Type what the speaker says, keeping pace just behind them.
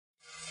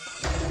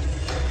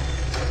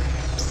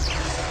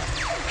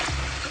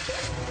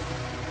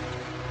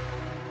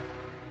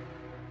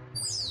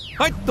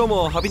はい、どう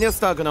も、ハピネス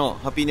タークの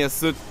ハピネ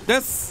スで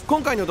す。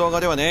今回の動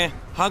画ではね、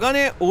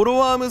鋼オロ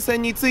ワーム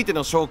戦について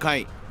の紹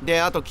介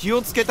で、あと気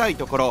をつけたい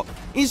ところ、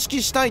意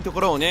識したいと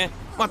ころをね、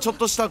ちょっ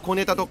とした小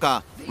ネタと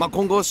か、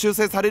今後修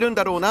正されるん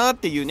だろうなっ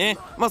ていうね、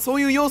そ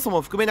ういう要素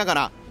も含めなが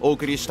らお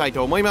送りしたい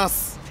と思いま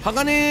す。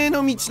鋼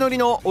の道のり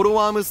のオロ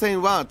ワーム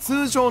戦は、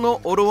通常の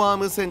オロワー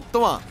ム戦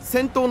とは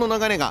戦闘の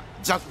流れが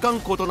若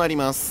干異なり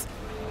ます。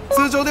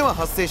通常では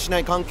発生しな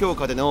い環境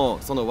下での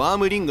そのワー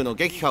ムリングの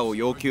撃破を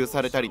要求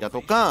されたりだ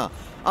とか、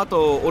あ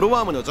とオロ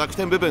ワームの弱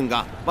点部分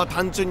が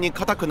単純に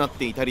硬くなっ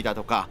ていたりだ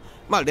とか、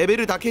レベ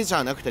ルだけじ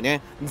ゃなくて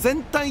ね、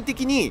全体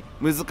的に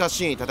難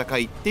しい戦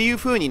いっていう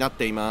風になっ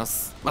ていま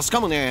す。し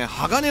かもね、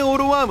鋼オ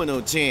ロワームの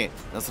うち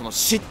その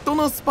嫉妬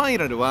のスパイ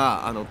ラル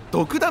は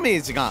毒ダメ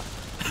ージが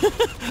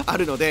あ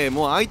るので、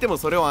もう相手も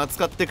それを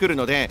扱ってくる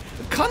ので、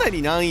かな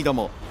り難易度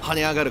も跳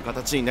ね上がる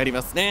形になり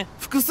ますね。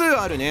複数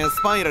あるね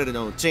スパイラル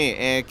のう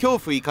ち、恐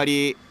怖、怒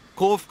り、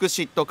幸福、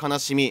嫉妬、悲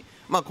しみ、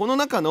この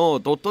中の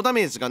ドットダ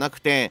メージがな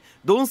くて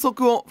鈍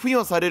足を付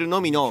与される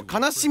のみの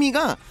悲しみ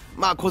が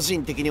個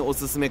人的にお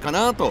すすめか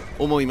なと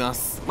思いま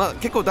す。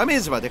結構ダメー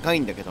ジはでかい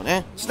んだけど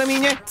ね。ちなみに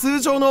ね、通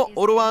常の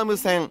オロワーム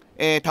戦、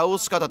倒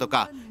し方と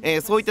か、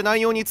そういった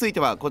内容について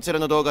はこちら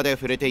の動画で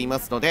触れていま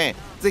すので、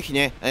ぜひ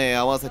ね、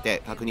合わせ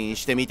て確認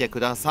してみてく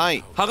ださ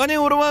い。鋼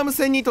オロワーム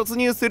戦に突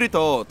入する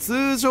と、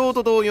通常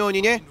と同様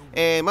にね、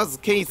まず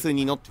ケース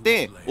に乗っ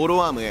てオロ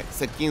ワームへ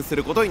接近す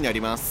ることになり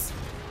ます。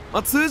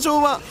通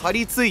常は張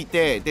り付い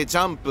てでジ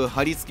ャンプ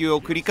張り付き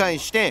を繰り返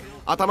して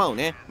頭を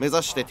ね目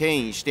指して転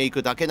移してい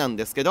くだけなん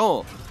ですけ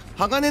ど、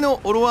鋼の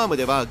オロワーム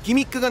ではギ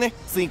ミックがね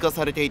追加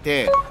されてい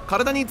て、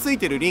体につい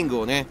てるリング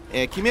をね、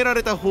決めら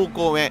れた方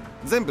向へ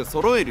全部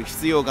揃える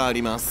必要があ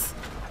ります。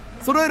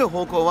揃える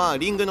方向は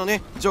リングの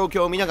ね状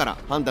況を見ながら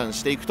判断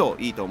していくと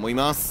いいと思い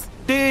ます。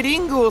でリ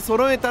ングを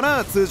揃えた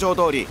ら通常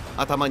通り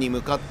頭に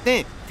向かっ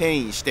て転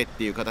移してっ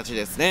ていう形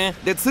ですね。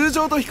で通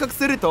常と比較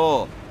する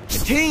と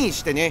転移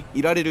してね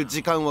いられる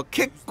時間は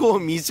結構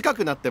短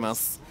くなってま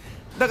す。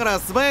だから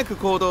素早く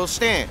行動し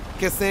て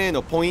決戦へ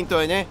のポイン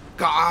トへね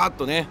ガーッ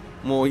とね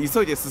もう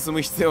急いで進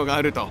む必要が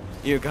あると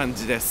いう感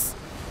じです。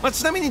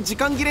ちなみに時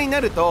間切れに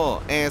なる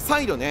と、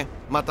再度ね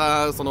ま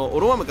たそのオ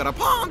ロワームから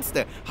ポーンっつっ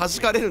て弾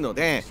かれるの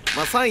で、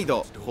再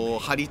度こ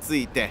う張り付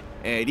いて、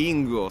リ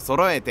ングを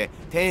揃えて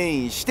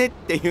転移してっ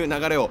ていう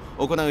流れを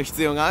行う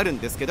必要があるん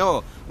ですけ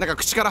ど、なんか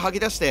口から吐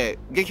き出して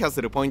撃破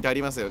するポイントあ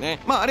りますよね。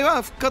あれ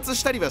は復活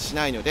したりはし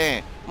ないの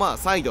で、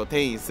再度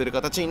転移する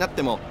形になっ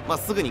ても、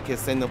すぐに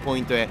決戦のポ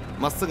イントへ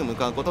まっすぐ向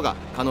かうことが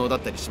可能だっ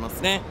たりしま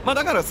すね。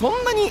だからそ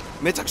んなに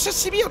めちゃくちゃ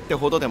シビアって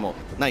ほどでも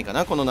ないか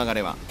な、この流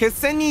れは。決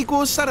戦に移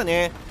行したら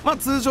ね、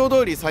通常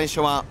通り最初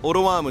はオ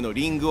ロワームの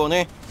リングを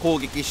ね攻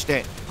撃し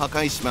て破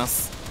壊しま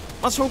す。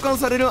召喚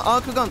されるア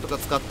ークガンとか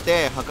使っ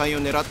て破壊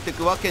を狙ってい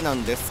くわけな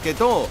んですけ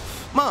ど、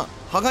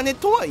鋼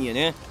とはいえ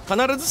ね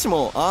必ずし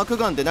もアーク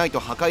ガンでないと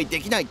破壊で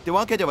きないって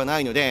わけではな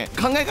いので、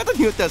考え方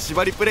によっては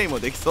縛りプレイも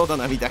できそうだ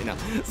なみたいな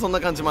そんな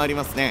感じもあり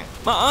ますね。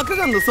アーク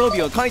ガンの装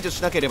備を解除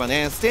しなければ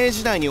ね、ステー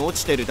ジ内に落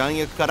ちてる弾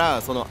薬か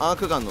らそのアー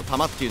クガンの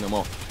弾っていうの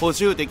も補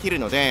充できる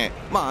ので、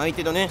相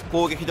手のね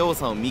攻撃動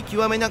作を見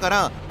極めなが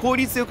ら効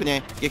率よく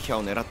ね撃破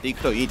を狙ってい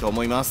くといいと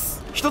思いま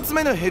す。1つ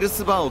目のヘル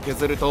スバーを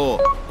削ると、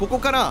ここ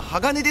から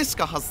鋼でし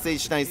か発生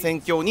しない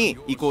戦況に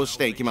移行し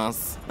ていきま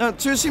す。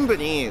中心部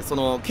にそ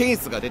のケー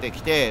スが出て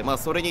きて、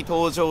それに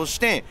登場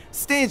して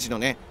ステージの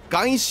ね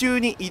外周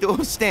に移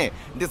動して、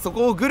でそ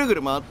こをぐるぐ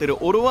る回って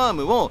るオロワー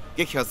ムを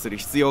撃破する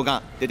必要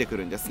が出てく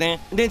るんですね。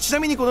でちな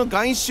みにこの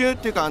外周っ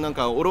ていうか、なん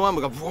かオロワー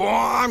ムがブ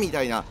ワーみ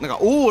たいな、なんか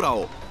オーラ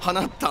を放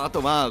った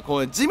後はこ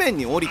う地面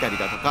に降りたり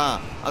だとか、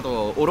あ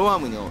とオロワー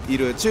ムのい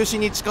る中心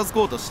に近づ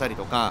こうとしたり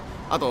とか、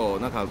あと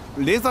なんか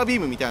レーザービー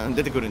ムみたいなの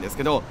出てくるんです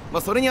けど、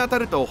それに当た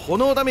ると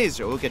炎ダメー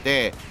ジを受け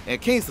て、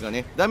ケースが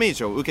ねダメー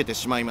ジを受けて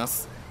しまいま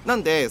す。な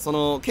んでそ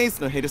のケー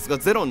スのヘルスが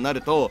ゼロにな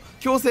ると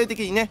強制的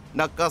にね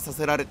落下さ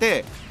せられ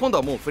て、今度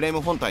はもうフレーム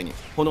本体に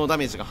炎ダ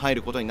メージが入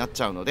ることになっ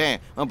ちゃうので、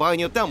場合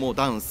によってはもう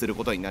ダウンする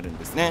ことになるん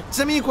ですね。ち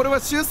なみにこれは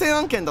修正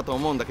案件だと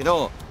思うんだけ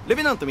ど、レ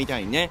ベナントみた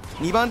いにね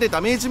2番で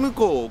ダメージ無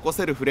効を起こ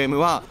せるフレーム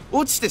は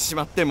落ちてし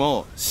まって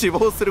も死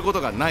亡するこ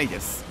とがない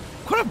です。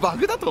これはバ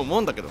グだと思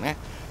うんだけどね。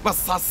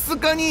さす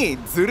がに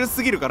ずる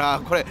すぎるか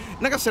ら、これ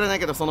なんか知らない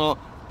けど、その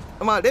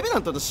レベナ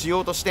ントの仕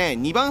様として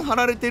2番貼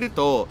られてる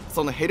と、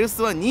そのヘル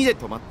スは2で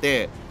止まっ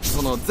て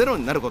その0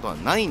になることは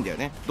ないんだよ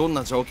ね、どん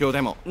な状況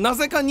でも。な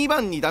ぜか2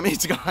番にダメー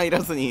ジが入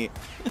らずに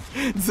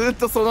ずっ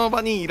とその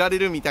場にいられ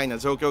るみたいな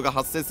状況が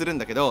発生するん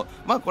だけど、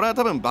これは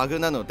多分バグ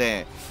なの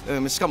で、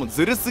しかも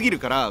ずるすぎる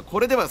から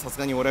これではさす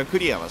がに俺はク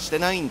リアはして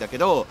ないんだけ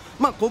ど、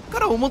こっか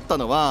ら思った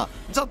のは、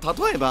じゃあ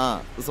例え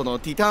ばその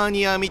ティター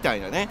ニアみた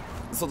いなね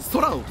その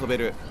空を飛べ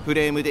るフ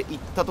レームで行っ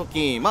た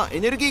時、エ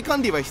ネルギー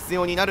管理は必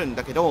要になるん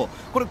だけど、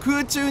これ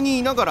空中に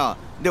いながら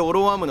でオ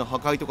ロワームの破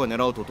壊とか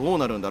狙うとどう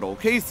なるんだろう、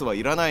ケースは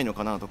いらないの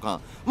かなとか、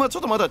ちょっ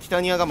とまだティ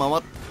タニアが回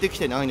ってき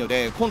てないの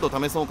で今度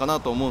試そうかな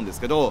と思うんです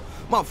けど、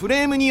フ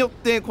レームによっ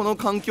てこの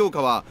環境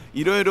下は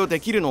いろいろで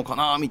きるのか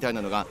なみたい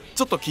なのが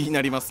ちょっと気に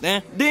なります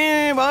ね。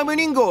でワーム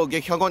リングを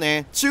撃破後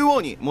ね、中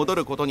央に戻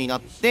ることにな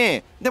っ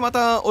て、でま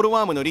たオロ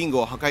ワームのリング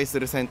を破壊す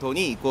る戦闘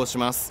に移行し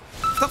ます。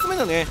2つ目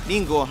のねリ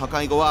ングを破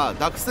壊後は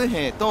ダクス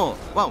兵と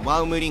ワ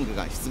ームリング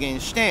が出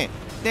現して、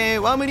で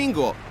ワームリン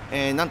グを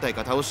何体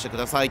か倒してく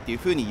ださいっていう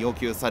風に要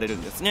求される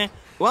んですね。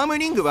ワーム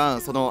リングは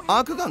その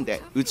アークガン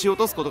で撃ち落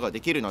とすことがで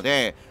きるの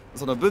で、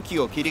その武器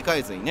を切り替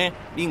えずにね、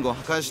リングを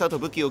破壊した後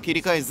武器を切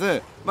り替え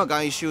ず、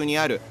外周に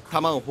ある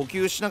弾を補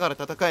給しながら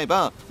戦え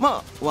ば、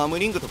ワーム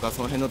リングとか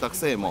その辺のダク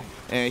セイも、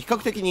比較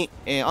的に、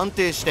安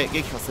定して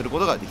撃破するこ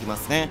とができま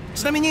すね。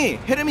ちなみに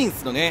ヘルミン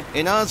スのね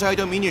エナージャイ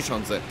ドミニューショ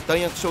ンズ弾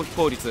薬消費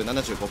効率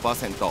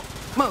 75%、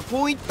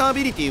こういったア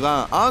ビリティ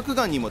はアーク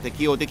ガンにも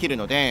適用できる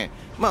ので、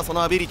そ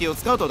のアビリティを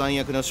使うと弾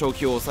薬の消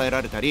費を抑え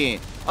られたり、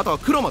あとは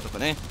クロマとか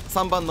ね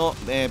3番の、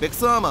ベク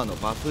スアーマーの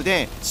バフ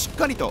でしっ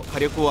かりと火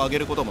力を上げ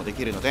ることもで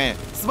きるので、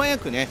素早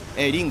くね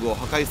リングを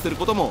破壊する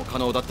ことも可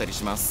能だったり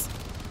します。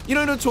い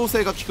ろいろ調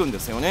整が効くんで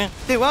すよね。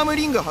でワーム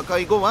リング破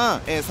壊後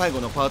は、最後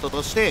のパート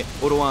として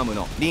オロワーム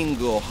のリン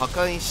グを破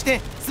壊し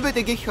て全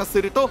て撃破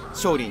すると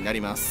勝利にな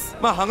ります。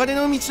鋼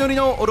の道のり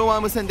のオロワ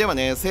ーム戦では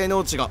ね性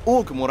能値が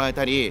多くもらえ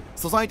たり、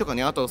素材とか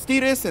ね、あとスティ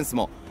ールエッセンス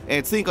も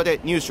追加で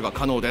入手が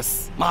可能で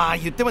す。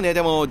言ってもね、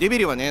でもデュヴィ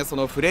リはねそ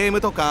のフレー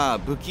ムとか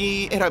武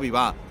器選び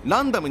は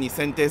ランダムに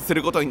選定す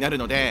ることになる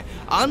ので、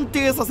安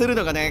定させる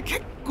のがね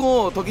結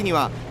構時に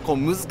はこう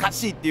難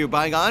しいっていう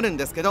場合があるん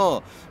ですけ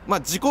ど、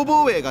自己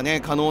防衛が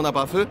ね可能な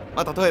バフ、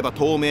例えば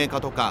透明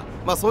化とか、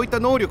そういった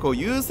能力を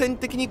優先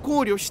的に考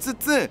慮しつ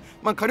つ、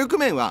火力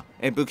面は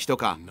武器と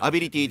かア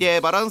ビリティ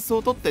でバランス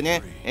をとって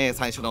ね、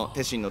最初の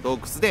テシンの洞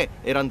窟で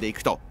選んでい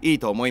くといい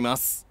と思いま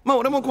す。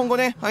俺も今後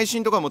ね配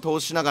信とかも通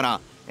しなが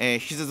ら、引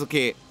き続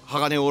き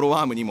鋼オロ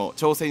ワームにも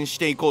挑戦し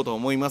ていこうと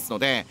思いますの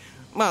で、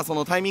そ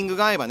のタイミング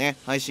が合えばね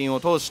配信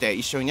を通して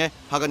一緒にね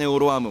鋼オ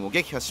ロワームも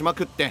撃破しま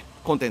くって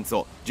コンテンツ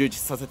を充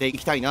実させてい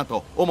きたいな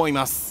と思い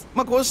ます。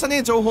こうした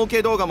ね情報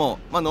系動画も、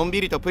のん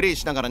びりとプレイ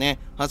しながらね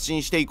発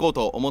信していこう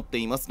と思って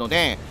いますの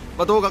で、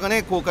動画が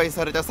ね公開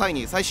された際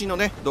に最新の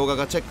ね動画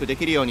がチェックで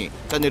きるように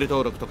チャンネル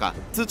登録とか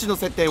通知の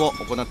設定を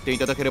行ってい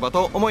ただければ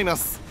と思いま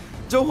す。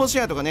情報シ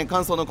ェアとかね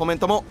感想のコメン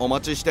トもお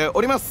待ちしてお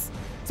ります。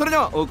それで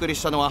はお送り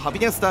したのはハピ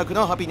ネスダーク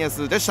のハピネ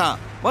スでした。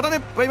またね、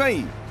バイバ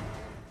イ。